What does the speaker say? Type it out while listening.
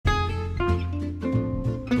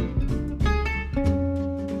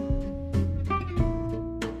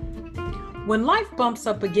When life bumps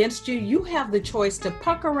up against you, you have the choice to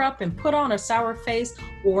pucker up and put on a sour face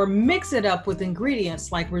or mix it up with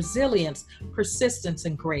ingredients like resilience, persistence,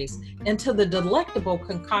 and grace into the delectable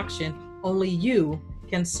concoction only you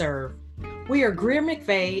can serve. We are Greer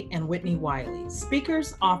McVeigh and Whitney Wiley,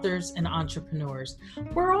 speakers, authors, and entrepreneurs.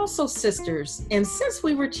 We're also sisters, and since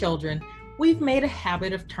we were children, we've made a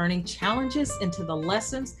habit of turning challenges into the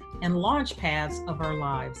lessons and launch pads of our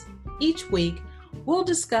lives. Each week, we'll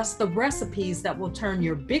discuss the recipes that will turn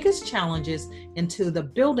your biggest challenges into the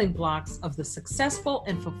building blocks of the successful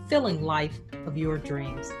and fulfilling life of your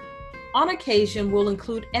dreams. On occasion, we'll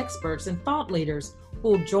include experts and thought leaders who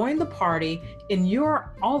will join the party, and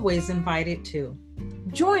you're always invited too.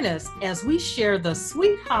 Join us as we share the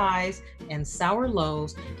sweet highs and sour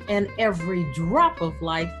lows and every drop of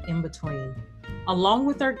life in between. Along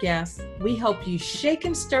with our guests, we help you shake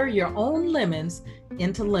and stir your own lemons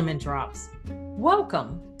into lemon drops.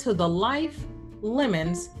 Welcome to the Life,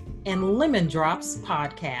 Lemons, and Lemon Drops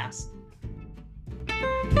podcast.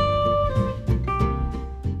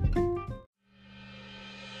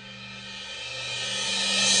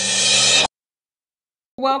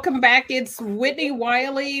 Welcome back. It's Whitney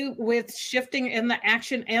Wiley with Shifting in the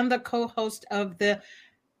Action and the co-host of the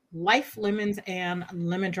Life, Lemons, and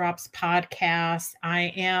Lemon Drops podcast.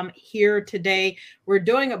 I am here today. We're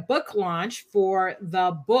doing a book launch for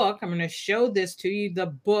the book. I'm going to show this to you. The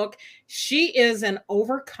book, She is an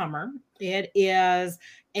Overcomer. It is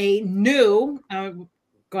a new, I'm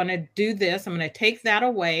going to do this. I'm going to take that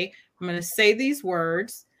away. I'm going to say these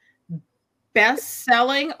words.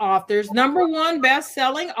 Best-selling authors, number one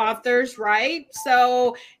best-selling authors, right?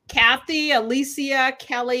 So Kathy, Alicia,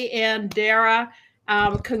 Kelly, and Dara,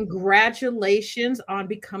 congratulations on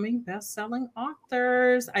becoming best-selling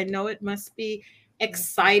authors. I know it must be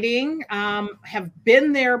exciting. Have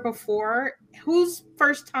been there before. Whose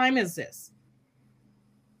first time is this?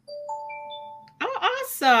 Oh,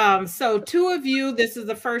 awesome. So two of you, this is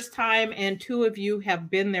the first time, and two of you have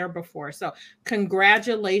been there before. So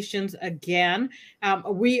congratulations again.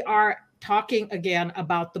 We are talking again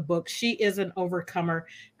about the book, She is an Overcomer,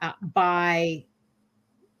 by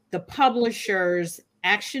the publishers,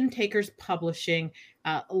 Action Takers Publishing,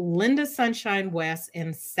 Linda Sunshine West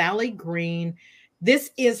and Sally Green. This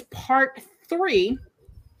is part 3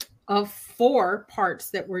 of 4 parts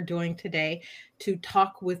that we're doing today to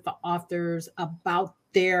talk with the authors about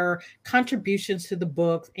their contributions to the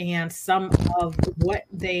book and some of what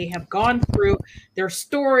they have gone through, their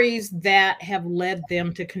stories that have led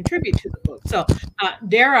them to contribute to the book. So,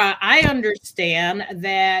 Dara, I understand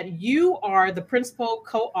that you are the principal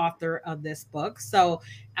co-author of this book. So,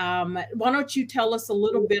 why don't you tell us a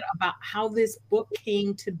little bit about how this book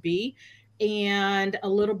came to be and a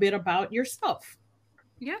little bit about yourself?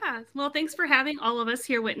 Yeah. Well, thanks for having all of us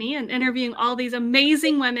here, Whitney, and interviewing all these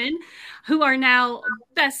amazing women who are now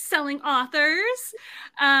best-selling authors.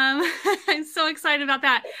 I'm so excited about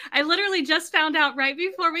that. I literally just found out right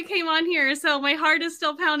before we came on here, so my heart is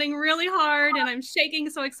still pounding really hard, and I'm shaking,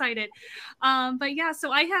 so excited. But yeah,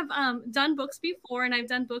 so I have done books before, and I've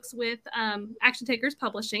done books with Action Takers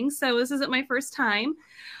Publishing, so this isn't my first time.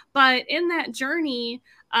 But in that journey,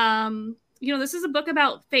 this is a book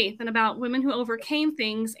about faith and about women who overcame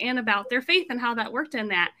things and about their faith and how that worked in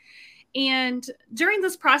that. And during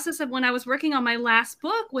this process of when I was working on my last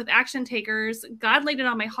book with Action Takers, God laid it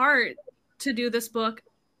on my heart to do this book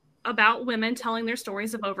about women telling their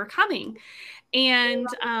stories of overcoming. And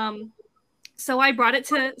so I brought it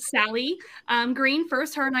to Sally Green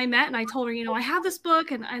first. Her and I met, and I told her, I have this book,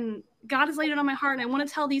 and God has laid it on my heart, and I want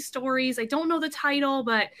to tell these stories. I don't know the title,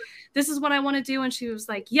 but this is what I want to do. And she was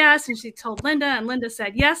like, yes. And she told Linda, and Linda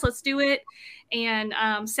said, yes, let's do it. And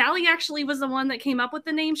Sally actually was the one that came up with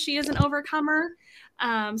the name She is an Overcomer.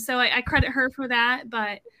 So I credit her for that.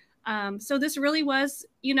 But so this really was,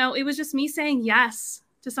 it was just me saying yes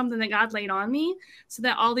to something that God laid on me, so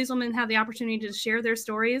that all these women have the opportunity to share their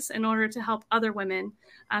stories in order to help other women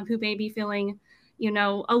who may be feeling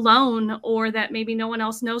alone, or that maybe no one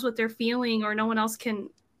else knows what they're feeling, or no one else can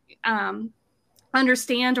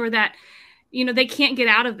understand, or that, they can't get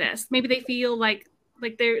out of this. Maybe they feel like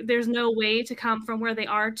there's no way to come from where they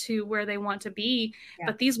are to where they want to be. Yeah.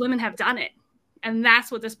 But these women have done it. And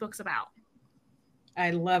that's what this book's about.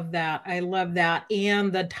 I love that. I love that.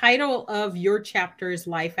 And the title of your chapter is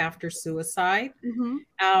Life After Suicide.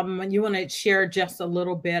 Mm-hmm. You want to share just a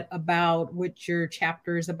little bit about what your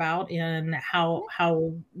chapter is about and how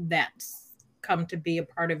that's come to be a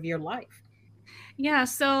part of your life? Yeah.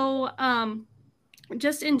 So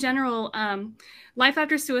just in general, life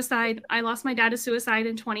after suicide. I lost my dad to suicide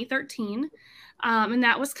in 2013. And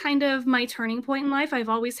that was kind of my turning point in life. I've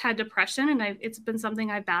always had depression, and it's been something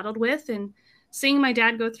I battled with. And seeing my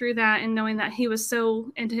dad go through that and knowing that he was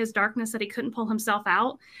so into his darkness that he couldn't pull himself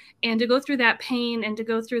out, and to go through that pain and to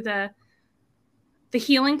go through the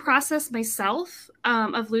healing process myself,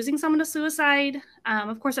 of losing someone to suicide.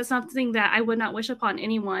 Of course, that's something that I would not wish upon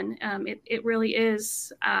anyone. It really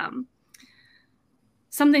is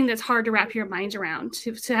something that's hard to wrap your mind around,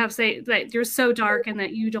 to have say that you're so dark and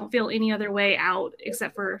that you don't feel any other way out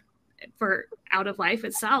except for out of life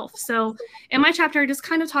itself. So in my chapter, I just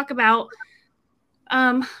kind of talk about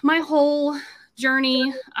my whole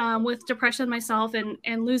journey with depression myself,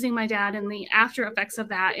 and losing my dad and the after effects of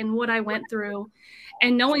that, and what I went through,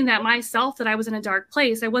 and knowing that myself, that I was in a dark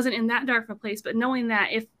place. I wasn't in that dark of a place, but knowing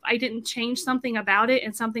that if I didn't change something about it,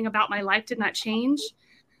 and something about my life did not change,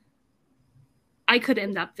 I could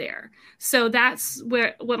end up there. So that's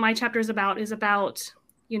what my chapter is about,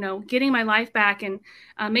 you know, getting my life back, and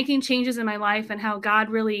making changes in my life, and how God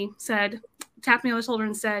really tapped me on the shoulder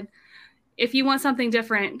and said, if you want something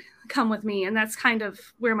different, come with me. And that's kind of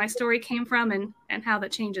where my story came from, and how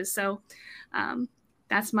that changes. So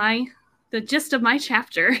that's the gist of my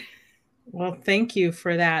chapter. Well, thank you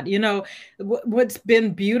for that. You know, what's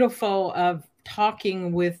been beautiful of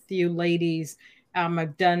talking with you ladies,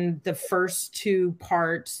 I've done the first 2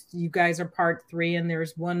 parts. You guys are part 3, and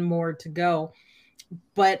there's one more to go.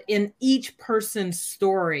 But in each person's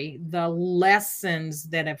story, the lessons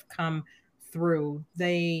that have come through,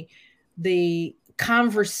 the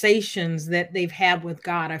conversations that they've had with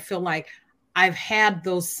God, I feel like I've had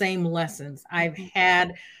those same lessons. I've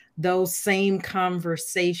had those same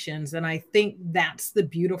conversations. And I think that's the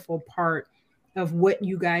beautiful part of what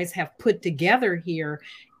you guys have put together here,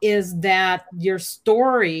 is that your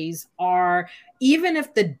stories are, even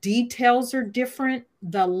if the details are different,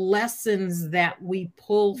 the lessons that we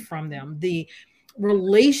pull from them, the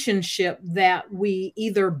relationship that we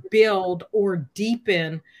either build or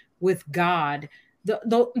deepen with God,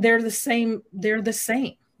 they're the same. They're the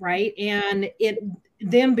same, right? And it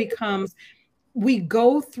then becomes, we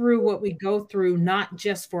go through what we go through, not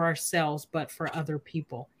just for ourselves, but for other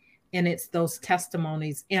people. And it's those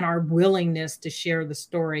testimonies and our willingness to share the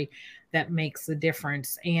story that makes the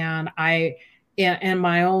difference. And I, in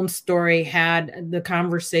my own story, had the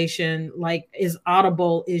conversation like as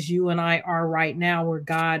audible as you and I are right now, where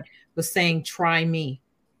God was saying, try me,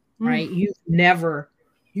 right?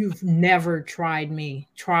 You've never tried me,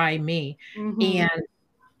 try me. And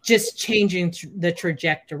just changing the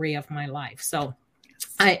trajectory of my life. So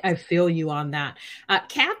I feel you on that.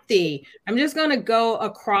 Kathy, I'm just going to go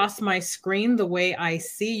across my screen the way I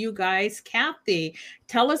see you guys. Kathy,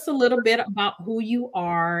 tell us a little bit about who you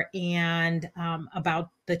are, and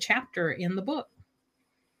about the chapter in the book.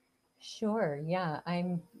 Sure. Yeah,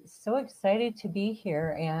 I'm so excited to be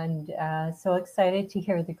here, and so excited to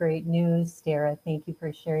hear the great news, Dara. Thank you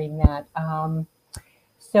for sharing that.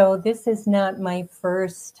 So this is not my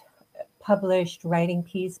first published writing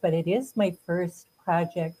piece, but it is my first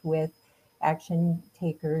project with Action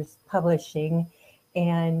Takers Publishing.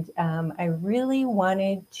 And I really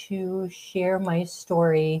wanted to share my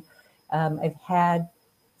story. I've had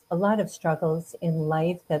a lot of struggles in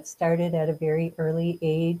life that started at a very early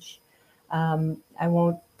age. I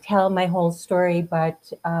won't tell my whole story,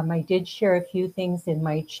 but I did share a few things in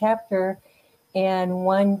my chapter. And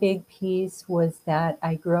one big piece was that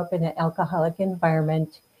I grew up in an alcoholic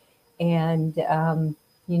environment. And,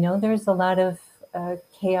 you know, there's a lot of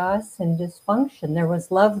chaos and dysfunction. There was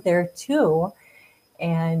love there too.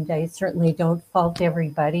 And I certainly don't fault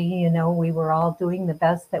everybody. You know, we were all doing the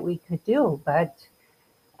best that we could do. But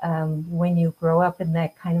when you grow up in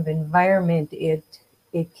that kind of environment, it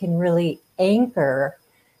can really anchor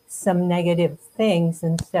some negative things.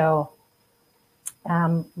 And so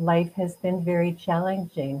life has been very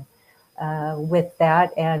challenging with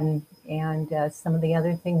that, and some of the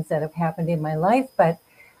other things that have happened in my life. But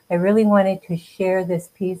I really wanted to share this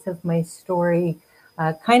piece of my story,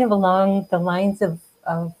 kind of along the lines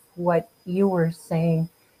of what you were saying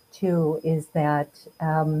too, is that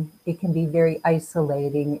it can be very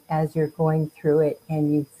isolating as you're going through it,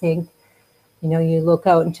 and you think, you know, you look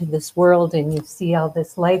out into this world and you see all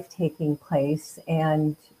this life taking place,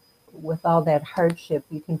 and with all that hardship,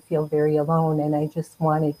 you can feel very alone. And I just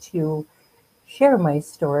wanted to share my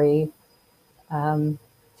story to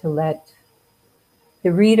let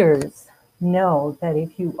the readers know that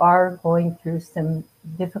if you are going through some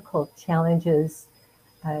difficult challenges,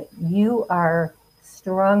 you are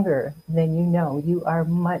stronger than you know. You are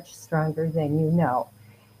much stronger than you know.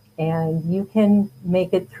 and you can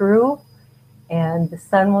make it through, and the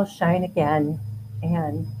sun will shine again,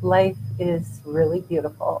 and life is really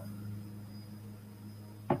beautiful.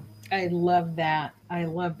 I love that. I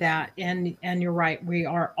love that. And you're right. We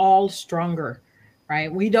are all stronger, right?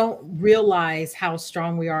 We don't realize how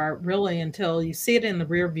strong we are really until you see it in the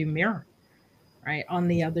rearview mirror, right? On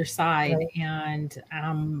the other side. Right.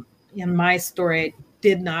 And in my story, I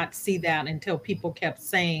did not see that until people kept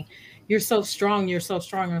saying, "You're so strong, you're so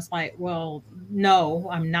strong." And it's like, well, no,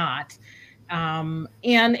 I'm not. And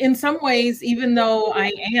in some ways, even though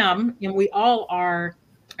I am, and we all are,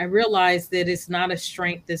 I realize that it's not a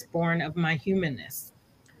strength that's born of my humanness,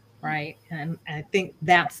 right? And I think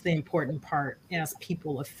that's the important part as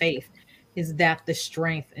people of faith, is that the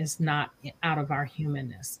strength is not out of our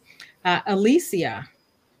humanness. Alicia,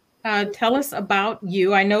 tell us about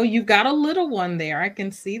you. I know you've got a little one there. I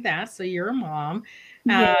can see that. So you're a mom.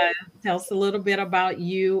 Yeah. Tell us a little bit about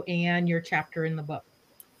you and your chapter in the book.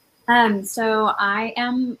 So I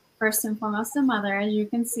am first and foremost a mother, as you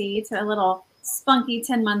can see, to a little spunky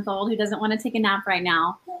 10-month-old who doesn't want to take a nap right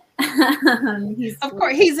now. Of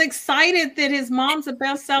course, he's excited that his mom's a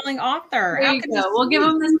best-selling author. There you go. We'll give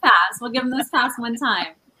him this pass. We'll give him this pass one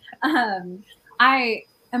time. I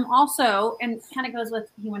am also, and kind of goes with,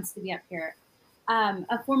 he wants to be up here,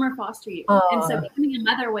 a former foster youth. And so becoming a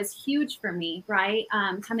mother was huge for me, right?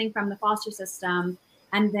 Coming from the foster system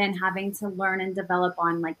and then having to learn and develop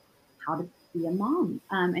on like how to be a mom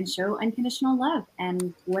and show unconditional love,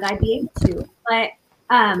 and would I be able to? But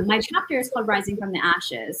my chapter is called Rising from the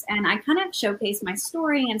Ashes, and I kind of showcase my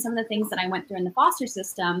story and some of the things that I went through in the foster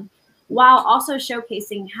system, while also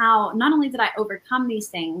showcasing how not only did I overcome these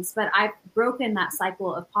things, but I've broken that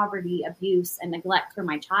cycle of poverty, abuse, and neglect for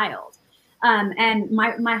my child. And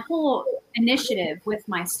my whole initiative with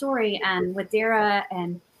my story and with Dara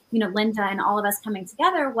and Linda and all of us coming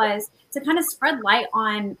together was to kind of spread light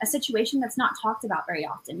on a situation that's not talked about very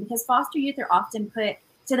often, because foster youth are often put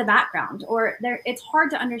to the background, or it's hard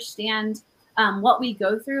to understand what we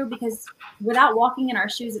go through, because without walking in our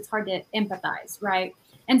shoes, it's hard to empathize, right?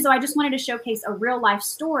 And so I just wanted to showcase a real life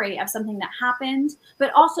story of something that happened,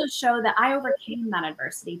 but also show that I overcame that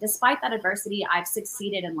adversity. Despite that adversity, I've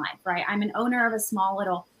succeeded in life, right? I'm an owner of a small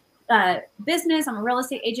little business. I'm a real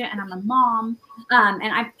estate agent, and I'm a mom.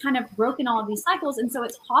 And I've kind of broken all of these cycles. And so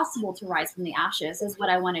it's possible to rise from the ashes is what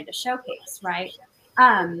I wanted to showcase, right?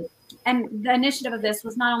 And the initiative of this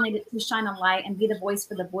was not only to shine a light and be the voice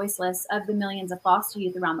for the voiceless of the millions of foster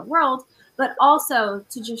youth around the world, but also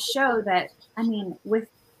to just show that, I mean, with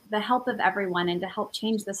the help of everyone and to help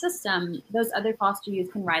change the system, those other foster youth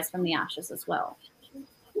can rise from the ashes as well.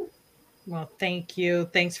 Well, thank you.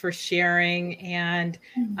 Thanks for sharing. And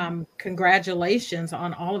congratulations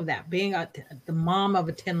on all of that. Being the mom of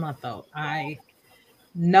a 10-month-old. I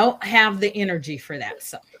don't have the energy for that.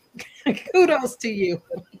 So kudos to you.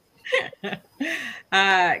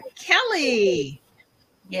 Kelly.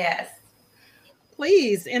 Yes.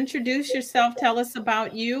 Please introduce yourself. Tell us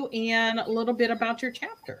about you and a little bit about your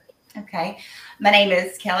chapter. Okay. My name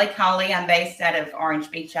is Kelly Colley. I'm based out of Orange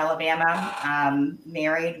Beach, Alabama. I'm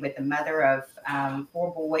married with a mother of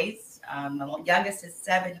 4 boys. The youngest is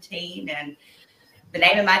 17, and the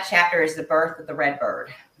name of my chapter is The Birth of the Red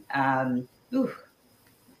Bird.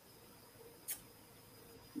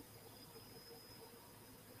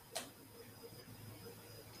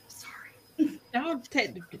 Sorry. No,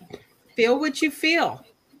 feel what you feel.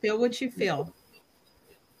 Feel what you feel.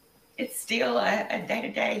 It's still a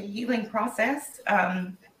day-to-day healing process.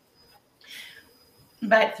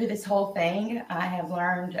 But through this whole thing, I have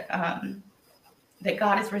learned that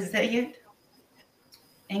God is resilient,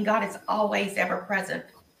 and God is always ever present.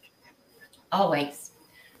 Always.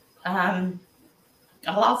 I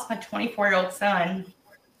lost my 24-year-old son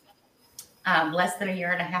less than a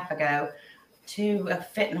year and a half ago to a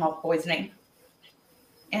fentanyl poisoning.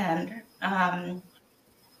 And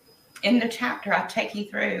in the chapter, I take you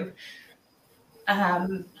through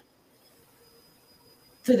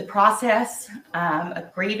the process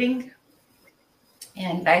of grieving,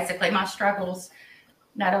 and basically my struggles,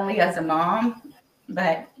 not only as a mom,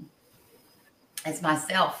 but as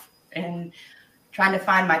myself, and trying to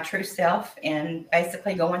find my true self, and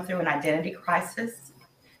basically going through an identity crisis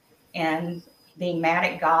and being mad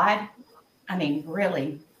at God. I mean,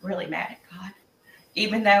 really, really mad at God.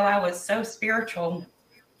 Even though I was so spiritual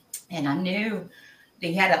and I knew that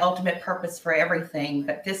He had an ultimate purpose for everything,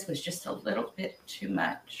 but this was just a little bit too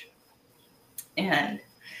much. And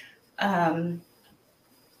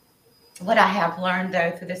what I have learned,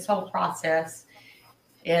 though, through this whole process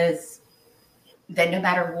is that no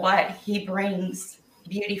matter what, He brings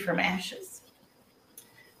beauty from ashes.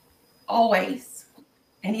 always,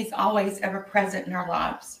 and he's always ever present in our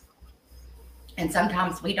lives. And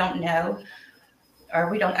sometimes we don't know or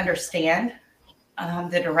we don't understand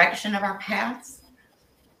the direction of our paths.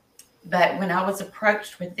 But when I was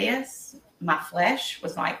approached with this, my flesh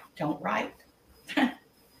was like, don't write.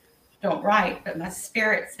 Don't write. But my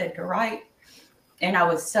spirit said to write. And I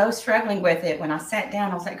was so struggling with it. When I sat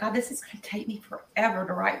down, I was like, God, this is going to take me forever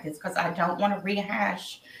to write this because I don't want to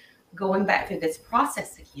rehash going back through this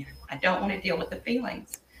process again. I don't want to deal with the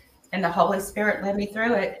feelings. And the Holy Spirit led me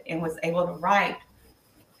through it and was able to write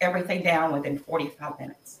everything down within 45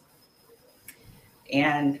 minutes.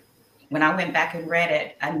 And when I went back and read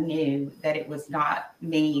it, I knew that it was not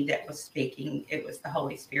me that was speaking. It was the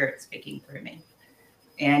Holy Spirit speaking through me.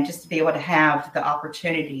 And just to be able to have the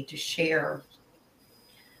opportunity to share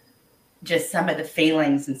just some of the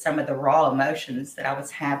feelings and some of the raw emotions that I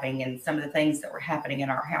was having and some of the things that were happening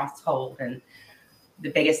in our household. And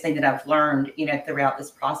the biggest thing that I've learned, throughout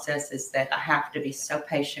this process is that I have to be so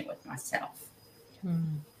patient with myself.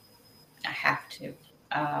 I have to.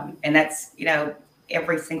 And that's,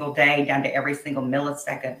 every single day down to every single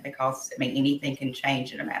millisecond, because anything can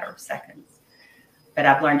change in a matter of seconds. But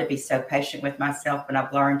I've learned to be so patient with myself, and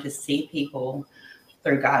I've learned to see people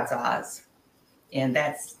through God's eyes. And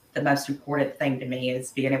that's the most important thing to me,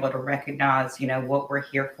 is being able to recognize, what we're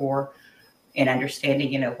here for and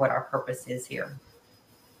understanding, what our purpose is here.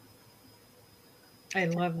 I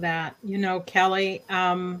love that. Kelly,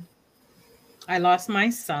 I lost my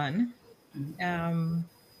son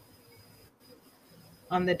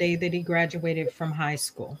on the day that he graduated from high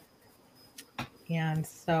school. And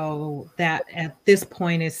so that at this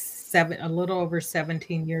point is a little over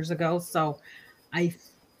 17 years ago. So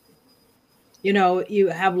you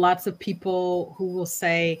have lots of people who will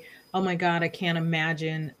say, oh my God, I can't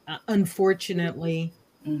imagine. Unfortunately,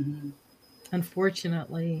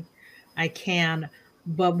 I can.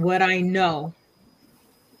 But what I know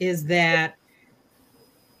is that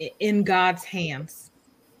in God's hands,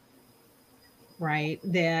 right,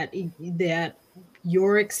 that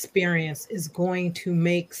your experience is going to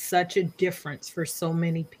make such a difference for so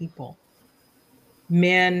many people,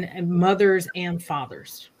 men and mothers and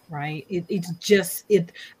fathers, right? It's just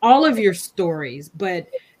all of your stories, but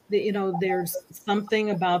there's something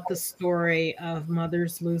about the story of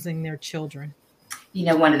mothers losing their children.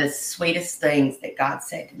 One of the sweetest things that God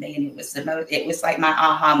said to me, and it was like my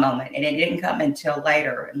aha moment, and it didn't come until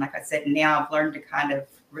later. And like I said, now I've learned to kind of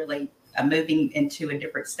really moving into a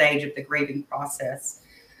different stage of the grieving process.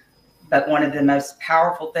 But one of the most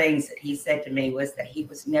powerful things that he said to me was that he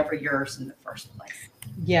was never yours in the first place.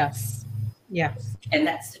 Yes. And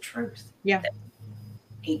that's the truth. Yeah.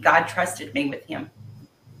 God trusted me with him.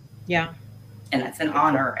 Yeah. And that's an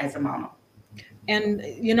honor as a mama. And,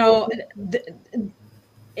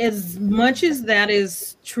 as much as that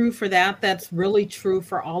is true for that's really true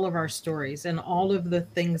for all of our stories and all of the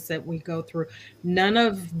things that we go through. None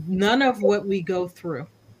of what we go through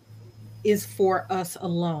is for us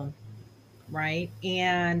alone, right?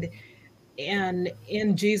 And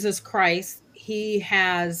in Jesus Christ, he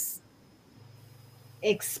has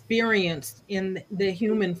experienced in the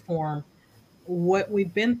human form what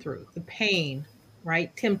we've been through, the pain,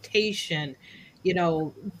 right? Temptation,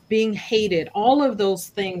 being hated, all of those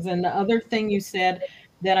things. And the other thing you said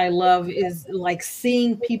that I love is like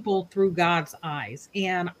seeing people through God's eyes.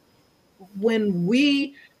 And when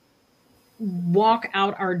we walk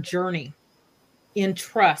out our journey in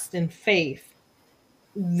trust and faith,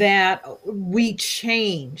 that we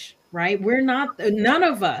change, right? None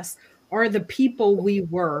of us are the people we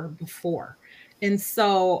were before. And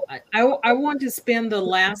so I want to spend the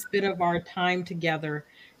last bit of our time together.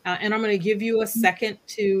 And I'm going to give you a second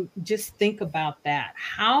to just think about that.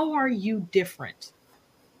 How are you different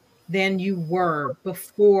than you were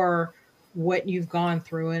before what you've gone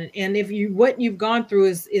through? And if what you've gone through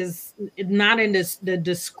is not in the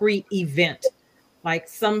discrete event, like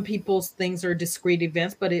some people's things are discrete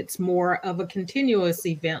events, but it's more of a continuous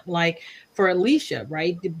event. Like for Alicia,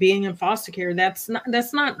 right? Being in foster care, that's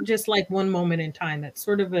not just like one moment in time. That's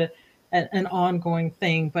sort of an ongoing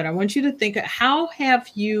thing. But I want you to think of how have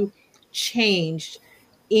you changed,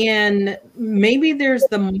 and maybe there's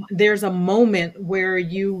a moment where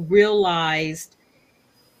you realized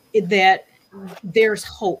that there's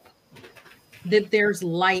hope, that there's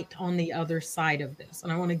light on the other side of this.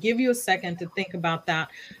 And I want to give you a second to think about that.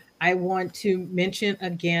 I want to mention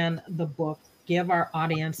again the book. Give our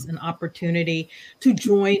audience an opportunity to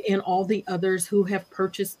join in all the others who have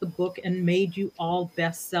purchased the book and made you all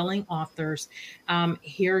best-selling authors.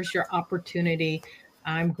 Here's your opportunity.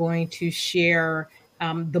 I'm going to share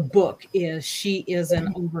The book is She is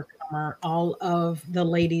an Overcomer. All of the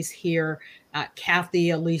ladies here, Kathy,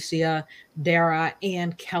 Alicia, Dara,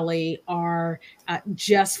 and Kelly, are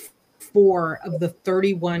just 4 of the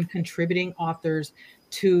 31 contributing authors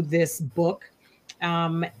to this book.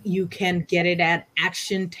 You can get it at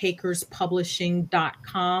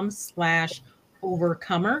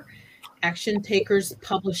actiontakerspublishing.com/overcomer,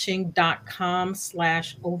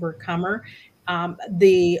 actiontakerspublishing.com/overcomer.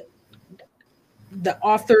 The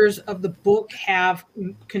authors of the book have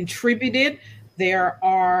contributed. There's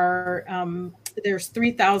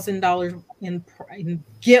 $3,000 in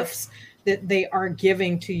gifts that they are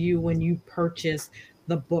giving to you when you purchase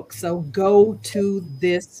the book. So go to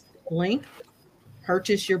this link,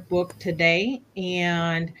 purchase your book today,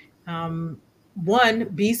 and one,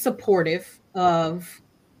 be supportive of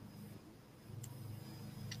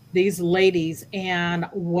these ladies and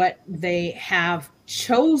what they have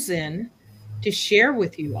chosen to share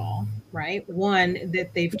with you all, right? One,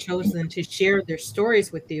 that they've chosen to share their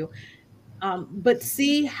stories with you, but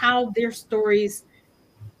see how their stories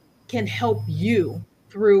can help you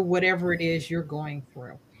through whatever it is you're going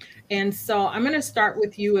through. And so I'm going to start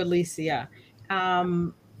with you, Alicia.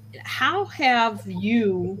 How have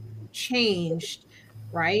you changed,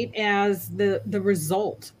 right, as the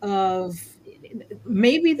result of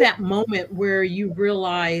maybe that moment where you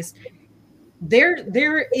realize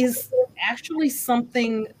there is actually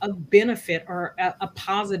something of benefit or a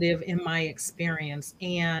positive in my experience,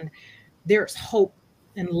 and there's hope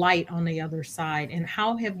and light on the other side? And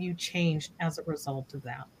how have you changed as a result of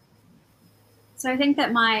that? So I think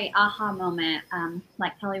that my aha moment,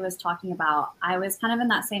 like Kelly was talking about, I was kind of in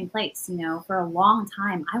that same place. For a long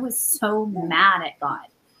time, I was so mad at God.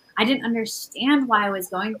 I didn't understand why I was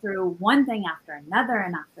going through one thing after another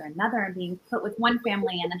and being put with one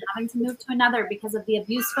family and then having to move to another because of the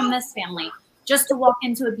abuse from this family, just to walk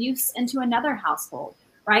into abuse into another household,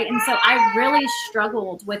 right? And so I really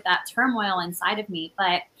struggled with that turmoil inside of me.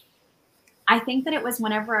 But I think that it was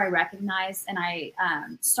whenever I recognized and I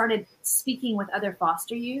started speaking with other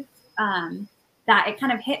foster youth that it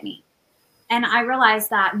kind of hit me. And I realized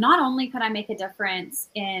that not only could I make a difference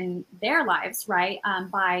in their lives, right,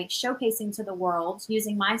 by showcasing to the world,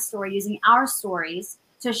 using my story, using our stories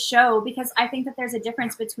to show, because I think that there's a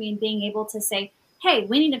difference between being able to say, hey,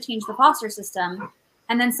 we need to change the foster system,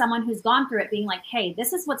 and then someone who's gone through it being like, hey,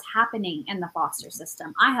 this is what's happening in the foster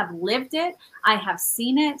system. I have lived it, I have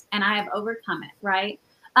seen it, and I have overcome it, right?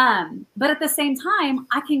 But at the same time,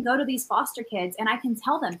 I can go to these foster kids and I can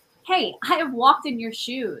tell them, hey, I have walked in your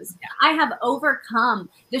shoes. I have overcome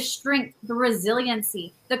the strength, the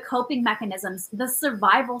resiliency, the coping mechanisms, the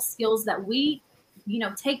survival skills that we,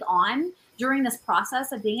 take on during this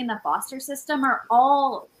process of being in the foster system are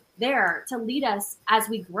all there to lead us as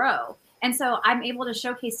we grow. And so I'm able to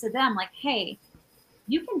showcase to them like, hey,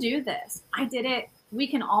 you can do this. I did it. We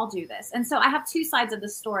can all do this. And so I have two sides of the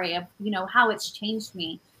story of, how it's changed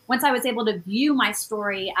me. Once I was able to view my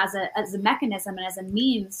story as a mechanism and as a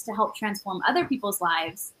means to help transform other people's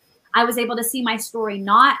lives, I was able to see my story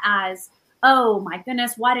not as, oh my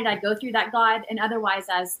goodness, why did I go through that, God? And otherwise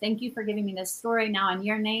as, thank you for giving me this story. Now in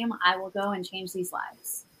your name, I will go and change these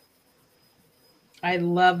lives. I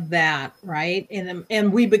love that, right?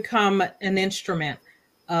 And we become an instrument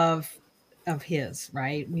of his,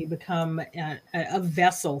 right? We become a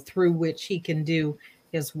vessel through which he can do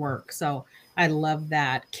his work. So I love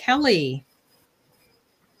that. Kelly.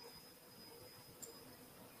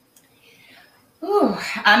 Ooh,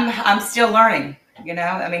 I'm still learning,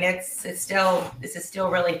 I mean, this is still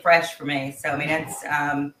really fresh for me. So, I mean,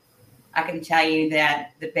 I can tell you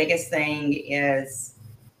that the biggest thing is,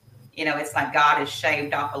 it's like God has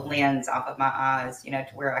shaved off a lens off of my eyes, to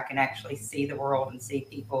where I can actually see the world and see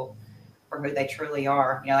people for who they truly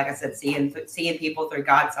are. Like I said, seeing people through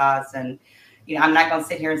God's eyes. And, I'm not going to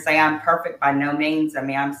sit here and say I'm perfect by no means. I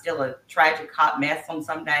mean, I'm still a tragic hot mess on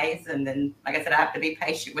some days. And then, like I said, I have to be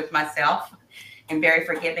patient with myself and very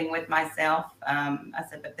forgiving with myself. I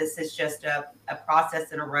said, but this is just a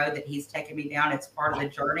process and a road that he's taken me down. It's part of the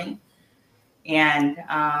journey. And,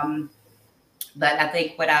 but I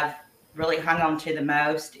think what I've really hung on to the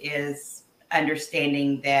most is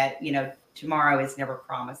understanding that, tomorrow is never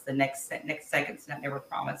promised. The next second's not never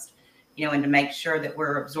promised, and to make sure that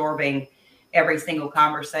we're absorbing every single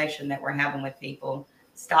conversation that we're having with people,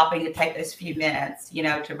 stopping to take those few minutes,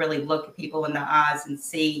 to really look at people in the eyes and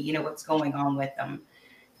see, what's going on with them,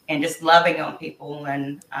 and just loving on people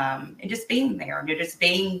and just being there, just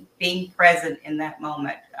being present in that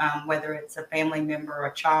moment, whether it's a family member,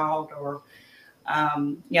 a child, or,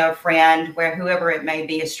 a friend, whoever it may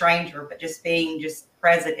be, a stranger, but just being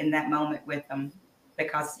present in that moment with them.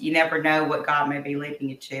 because you never know what God may be leading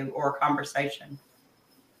you to, or a conversation.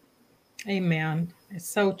 Amen. It's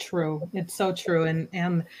so true. It's so true.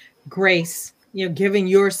 And grace, giving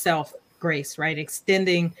yourself grace, right?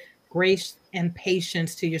 Extending grace and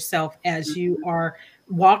patience to yourself as you are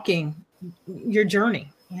walking your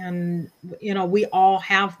journey. And we all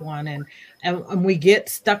have one, and we get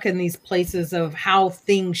stuck in these places of how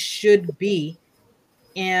things should be,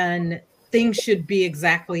 and things should be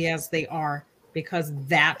exactly as they are, because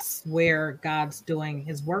that's where God's doing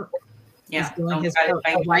his work. Yeah, He's doing his work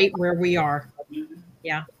right where we are. Mm-hmm.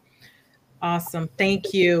 Yeah. Awesome.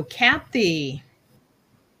 Thank you. Kathy.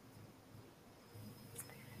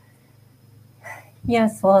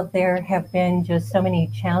 Yes, well, there have been just so many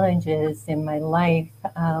challenges in my life.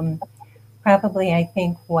 Probably, I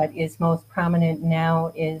think what is most prominent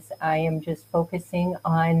now is I am just focusing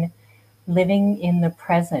on living in the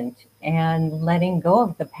present and letting go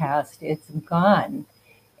of the past. It's gone.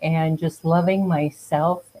 And just loving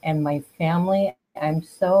myself and my family. I'm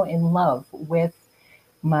so in love with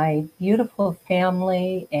my beautiful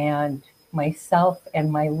family and myself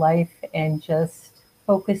and my life, and just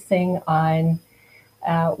focusing on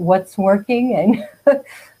what's working and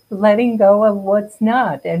letting go of what's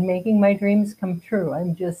not, and making my dreams come true.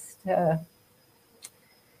 I'm just,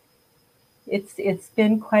 it's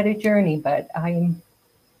been quite a journey, but I'm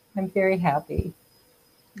very happy.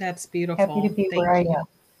 That's beautiful. Happy to be where I am.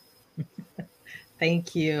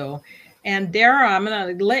 Thank you. And Dara, I'm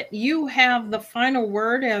going to let you have the final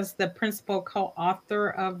word as the principal co-author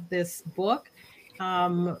of this book.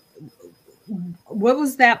 What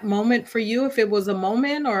was that moment for you? If it was a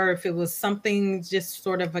moment, or if it was something just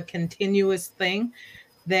sort of a continuous thing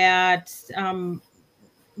that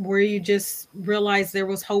where you just realized there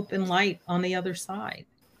was hope and light on the other side?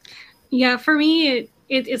 Yeah, for me,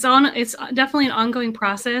 it's definitely an ongoing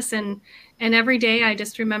process, and every day I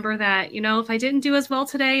just remember that, if I didn't do as well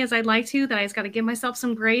today as I'd like to, that I just got to give myself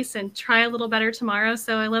some grace and try a little better tomorrow.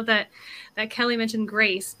 So I love that Kelly mentioned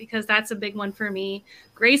grace, because that's a big one for me.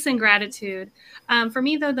 Grace and gratitude. For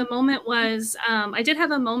me, though, the moment was, I did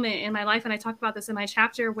have a moment in my life, and I talk about this in my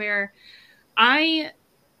chapter, where I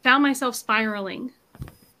found myself spiraling.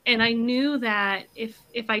 And I knew that if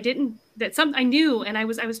I didn't, I knew, and I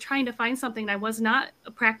was trying to find something. I was not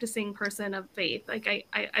a practicing person of faith. Like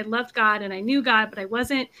I loved God and I knew God, but I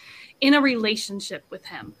wasn't in a relationship with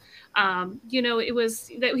him. It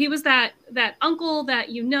was that he was that uncle that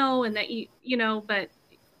and that but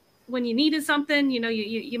when you needed something,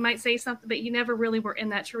 you might say something, but you never really were in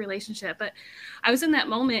that true relationship. But I was in that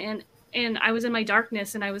moment, and I was in my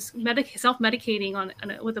darkness, and I was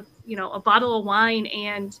self-medicating with a bottle of wine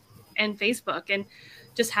and Facebook, and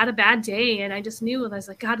just had a bad day. And I just knew, I was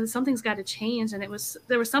like, God, something's got to change. And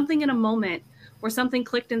there was something in a moment where something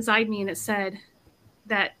clicked inside me, and it said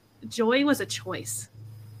that joy was a choice.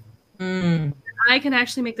 I can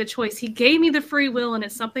actually make the choice. He gave me the free will, and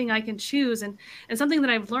it's something I can choose. And something that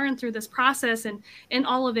I've learned through this process and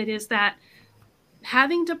all of it is that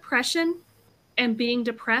having depression and being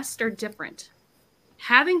depressed are different.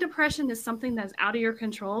 Having depression is something that's out of your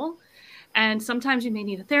control. And sometimes you may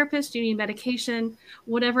need a therapist, you need medication,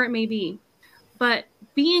 whatever it may be. But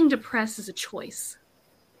being depressed is a choice.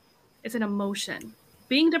 It's an emotion.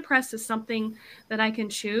 Being depressed is something that I can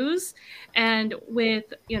choose. And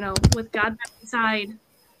with God inside,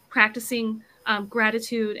 practicing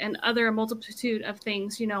gratitude and other multitude of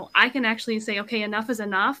things, I can actually say, okay, enough is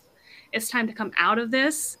enough. It's time to come out of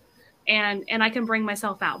this. And I can bring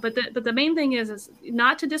myself out. But the main thing is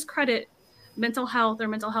not to discredit mental health or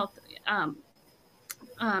mental health,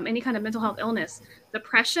 any kind of mental health illness.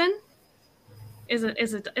 Depression is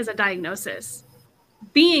a diagnosis.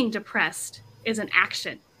 Being depressed is an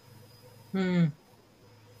action.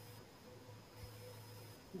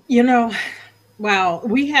 Wow,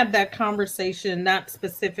 we had that conversation, not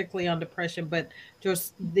specifically on depression, but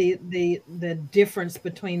just the difference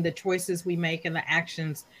between the choices we make and the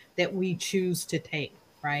actions that we choose to take,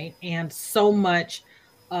 right? And so much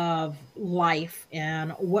of life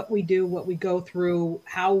and what we do, what we go through,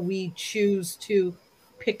 how we choose to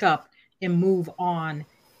pick up and move on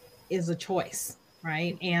is a choice,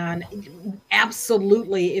 right? And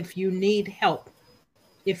absolutely, if you need help,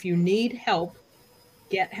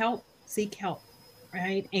 get help, seek help,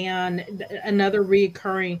 right? And another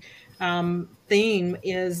recurring theme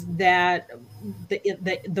is that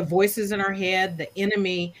the voices in our head, the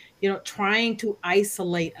enemy, trying to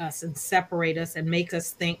isolate us and separate us and make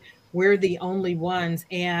us think we're the only ones,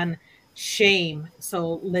 and shame.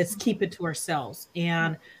 So let's keep it to ourselves.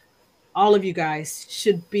 And all of you guys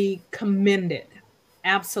should be commended,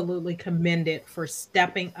 absolutely commended, for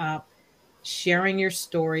stepping up sharing your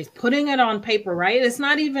stories, putting it on paper, right? It's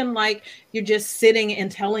not even like you're just sitting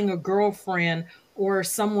and telling a girlfriend or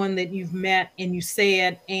someone that you've met and you say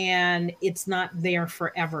it and it's not there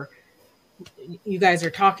forever. You guys are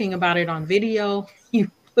talking about it on video. You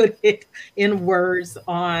put it in words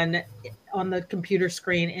on the computer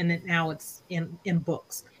screen, and now it's in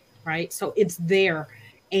books, right? So it's there.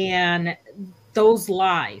 And those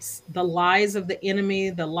lies, the lies of the enemy,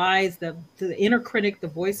 the lies, the inner critic, the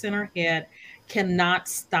voice in our head cannot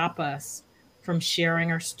stop us from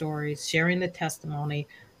sharing our stories, sharing the testimony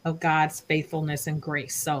of God's faithfulness and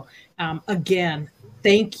grace. So again,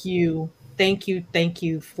 thank you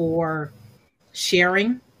for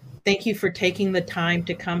sharing. Thank you for taking the time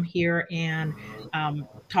to come here and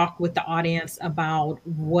talk with the audience about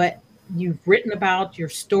what you've written about, your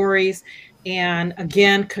stories. And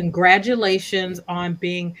again, congratulations on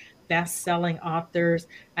being best-selling authors.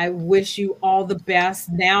 I wish you all the best.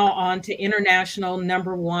 Now on to international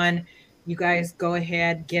 #1. You guys go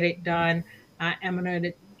ahead, get it done. I'm going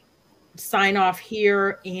to sign off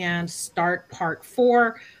here and start part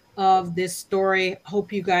 4 of this story.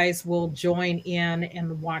 Hope you guys will join in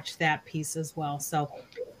and watch that piece as well. So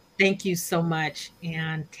thank you so much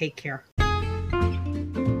and take care.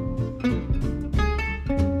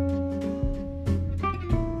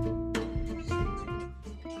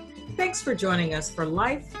 Thanks for joining us for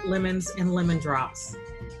Life, Lemons, and Lemon Drops.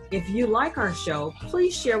 If you like our show,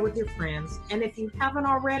 please share with your friends. And if you haven't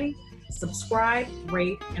already, subscribe,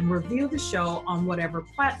 rate, and review the show on whatever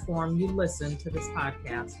platform you listen to this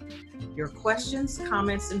podcast. Your questions,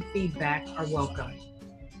 comments, and feedback are welcome.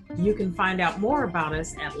 You can find out more about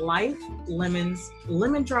us at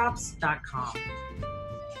lifelemonslemondrops.com.